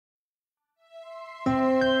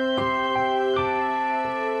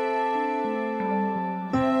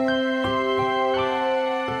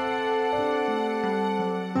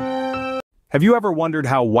Have you ever wondered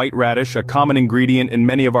how white radish, a common ingredient in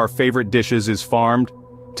many of our favorite dishes, is farmed?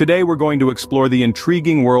 Today we're going to explore the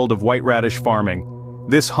intriguing world of white radish farming.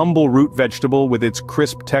 This humble root vegetable, with its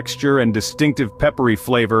crisp texture and distinctive peppery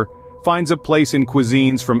flavor, finds a place in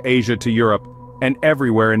cuisines from Asia to Europe, and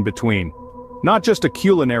everywhere in between. Not just a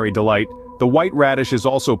culinary delight, the white radish is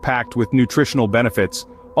also packed with nutritional benefits,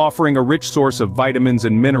 offering a rich source of vitamins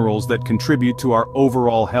and minerals that contribute to our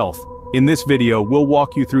overall health. In this video, we'll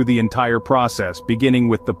walk you through the entire process, beginning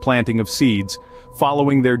with the planting of seeds,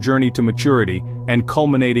 following their journey to maturity, and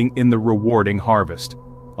culminating in the rewarding harvest.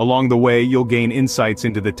 Along the way, you'll gain insights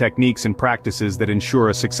into the techniques and practices that ensure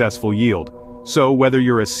a successful yield. So, whether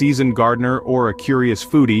you're a seasoned gardener or a curious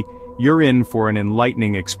foodie, you're in for an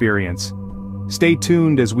enlightening experience. Stay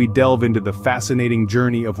tuned as we delve into the fascinating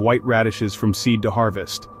journey of white radishes from seed to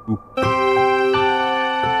harvest.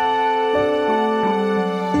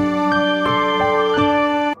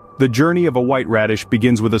 The journey of a white radish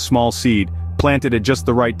begins with a small seed, planted at just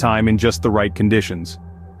the right time in just the right conditions.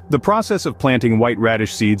 The process of planting white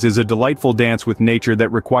radish seeds is a delightful dance with nature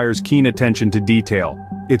that requires keen attention to detail.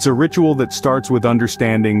 It's a ritual that starts with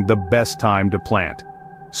understanding the best time to plant.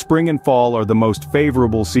 Spring and fall are the most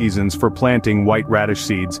favorable seasons for planting white radish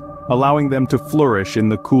seeds, allowing them to flourish in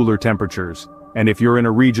the cooler temperatures. And if you're in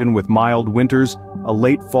a region with mild winters, a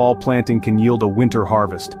late fall planting can yield a winter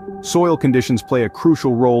harvest. Soil conditions play a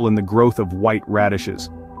crucial role in the growth of white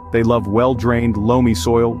radishes. They love well-drained, loamy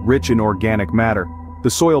soil, rich in organic matter.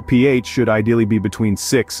 The soil pH should ideally be between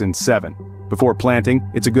 6 and 7. Before planting,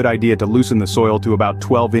 it's a good idea to loosen the soil to about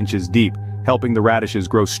 12 inches deep, helping the radishes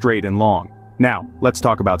grow straight and long. Now, let's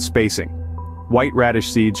talk about spacing. White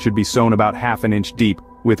radish seeds should be sown about ½ an inch deep,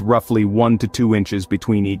 with roughly 1 to 2 inches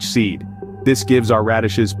between each seed. This gives our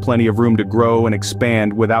radishes plenty of room to grow and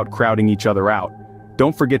expand without crowding each other out.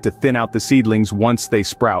 Don't forget to thin out the seedlings once they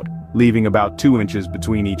sprout, leaving about 2 inches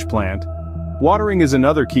between each plant. Watering is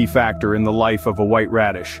another key factor in the life of a white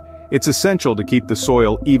radish. It's essential to keep the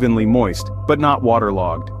soil evenly moist, but not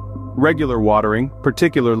waterlogged. Regular watering,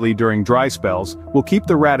 particularly during dry spells, will keep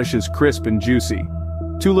the radishes crisp and juicy.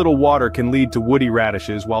 Too little water can lead to woody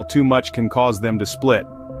radishes, while too much can cause them to split.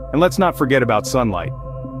 And let's not forget about sunlight.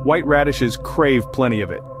 White radishes crave plenty of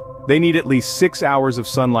it. They need at least 6 hours of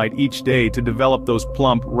sunlight each day to develop those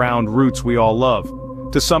plump, round roots we all love.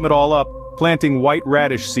 To sum it all up, planting white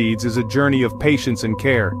radish seeds is a journey of patience and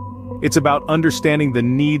care. It's about understanding the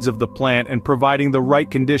needs of the plant and providing the right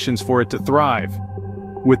conditions for it to thrive.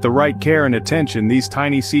 With the right care and attention, these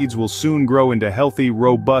tiny seeds will soon grow into healthy,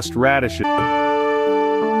 robust radishes.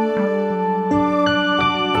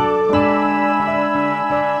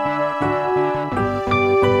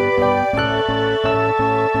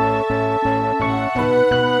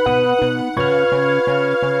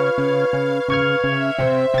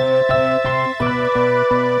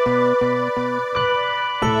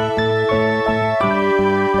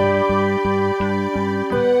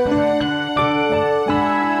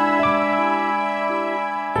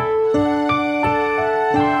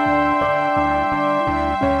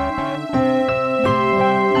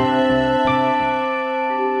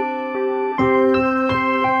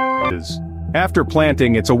 After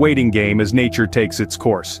planting, it's a waiting game as nature takes its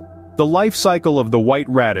course. The life cycle of the white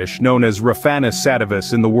radish, known as Raphanus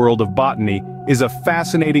sativus in the world of botany, is a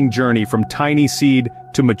fascinating journey from tiny seed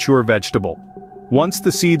to mature vegetable. Once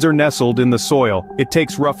the seeds are nestled in the soil, it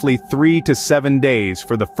takes roughly 3 to 7 days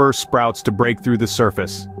for the first sprouts to break through the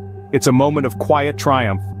surface. It's a moment of quiet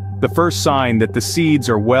triumph, the first sign that the seeds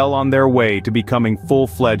are well on their way to becoming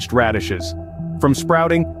full-fledged radishes. From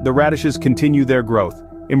sprouting, the radishes continue their growth,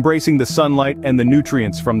 embracing the sunlight and the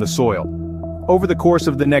nutrients from the soil. Over the course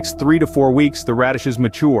of the next 3 to 4 weeks, the radishes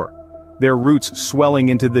mature, their roots swelling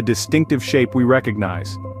into the distinctive shape we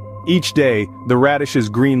recognize. Each day, the radish's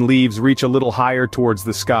green leaves reach a little higher towards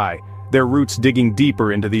the sky, their roots digging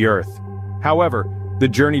deeper into the earth. However, the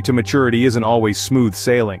journey to maturity isn't always smooth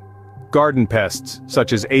sailing. Garden pests,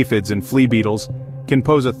 such as aphids and flea beetles, can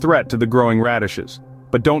pose a threat to the growing radishes.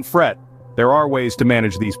 But don't fret, there are ways to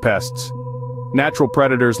manage these pests. Natural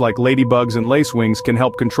predators like ladybugs and lacewings can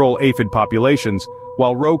help control aphid populations,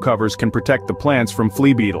 while row covers can protect the plants from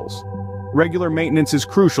flea beetles. Regular maintenance is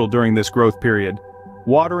crucial during this growth period.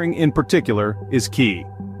 Watering in particular is key.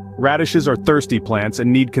 Radishes are thirsty plants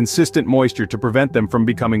and need consistent moisture to prevent them from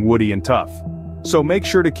becoming woody and tough. So make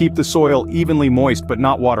sure to keep the soil evenly moist but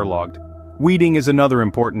not waterlogged. Weeding is another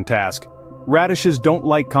important task. Radishes don't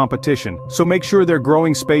like competition, so make sure their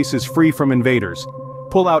growing space is free from invaders.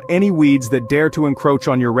 Pull out any weeds that dare to encroach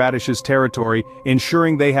on your radish's territory,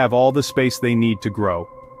 ensuring they have all the space they need to grow.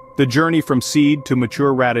 The journey from seed to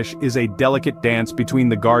mature radish is a delicate dance between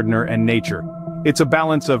the gardener and nature. It's a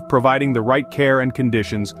balance of providing the right care and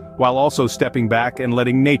conditions while also stepping back and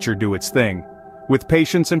letting nature do its thing. With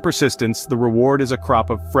patience and persistence, the reward is a crop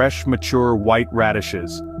of fresh, mature white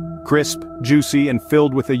radishes. Crisp, juicy, and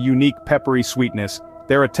filled with a unique peppery sweetness,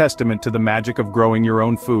 they're a testament to the magic of growing your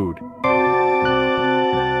own food.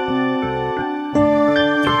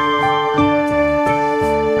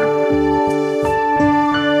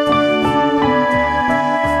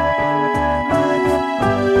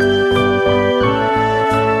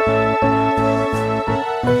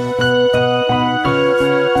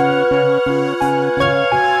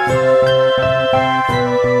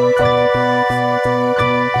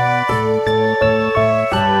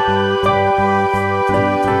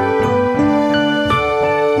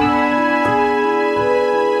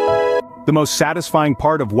 The most satisfying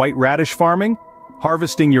part of white radish farming?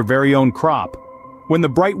 Harvesting your very own crop. When the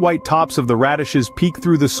bright white tops of the radishes peek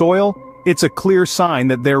through the soil, it's a clear sign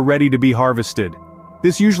that they're ready to be harvested.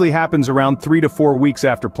 This usually happens around 3 to 4 weeks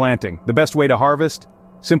after planting. The best way to harvest?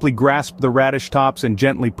 Simply grasp the radish tops and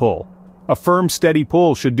gently pull. A firm, steady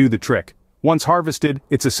pull should do the trick. Once harvested,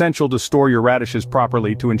 it's essential to store your radishes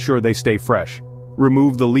properly to ensure they stay fresh.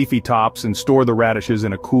 Remove the leafy tops and store the radishes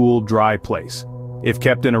in a cool, dry place. If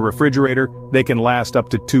kept in a refrigerator, they can last up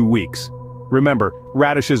to 2 weeks. Remember,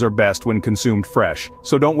 radishes are best when consumed fresh,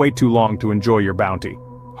 so don't wait too long to enjoy your bounty.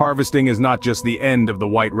 Harvesting is not just the end of the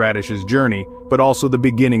white radish's journey, but also the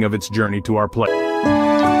beginning of its journey to our plate.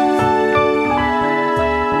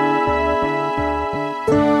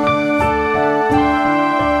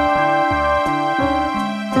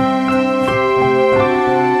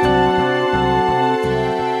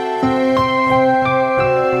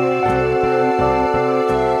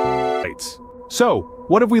 So,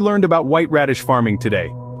 what have we learned about white radish farming today?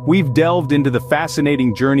 We've delved into the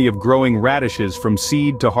fascinating journey of growing radishes from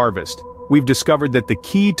seed to harvest. We've discovered that the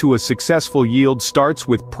key to a successful yield starts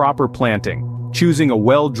with proper planting. Choosing a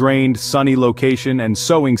well-drained, sunny location and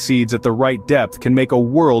sowing seeds at the right depth can make a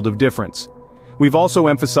world of difference. We've also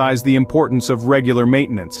emphasized the importance of regular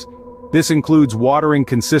maintenance. This includes watering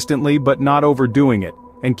consistently but not overdoing it,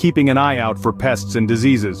 and keeping an eye out for pests and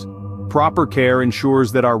diseases. Proper care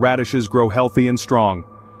ensures that our radishes grow healthy and strong.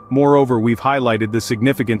 Moreover, we've highlighted the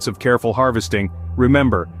significance of careful harvesting.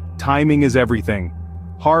 Remember, timing is everything.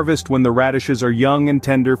 Harvest when the radishes are young and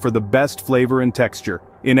tender for the best flavor and texture.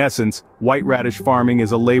 In essence, white radish farming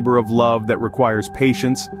is a labor of love that requires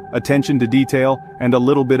patience, attention to detail, and a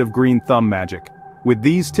little bit of green thumb magic. With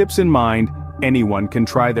these tips in mind, anyone can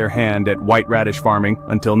try their hand at white radish farming.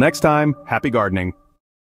 Until next time, happy gardening.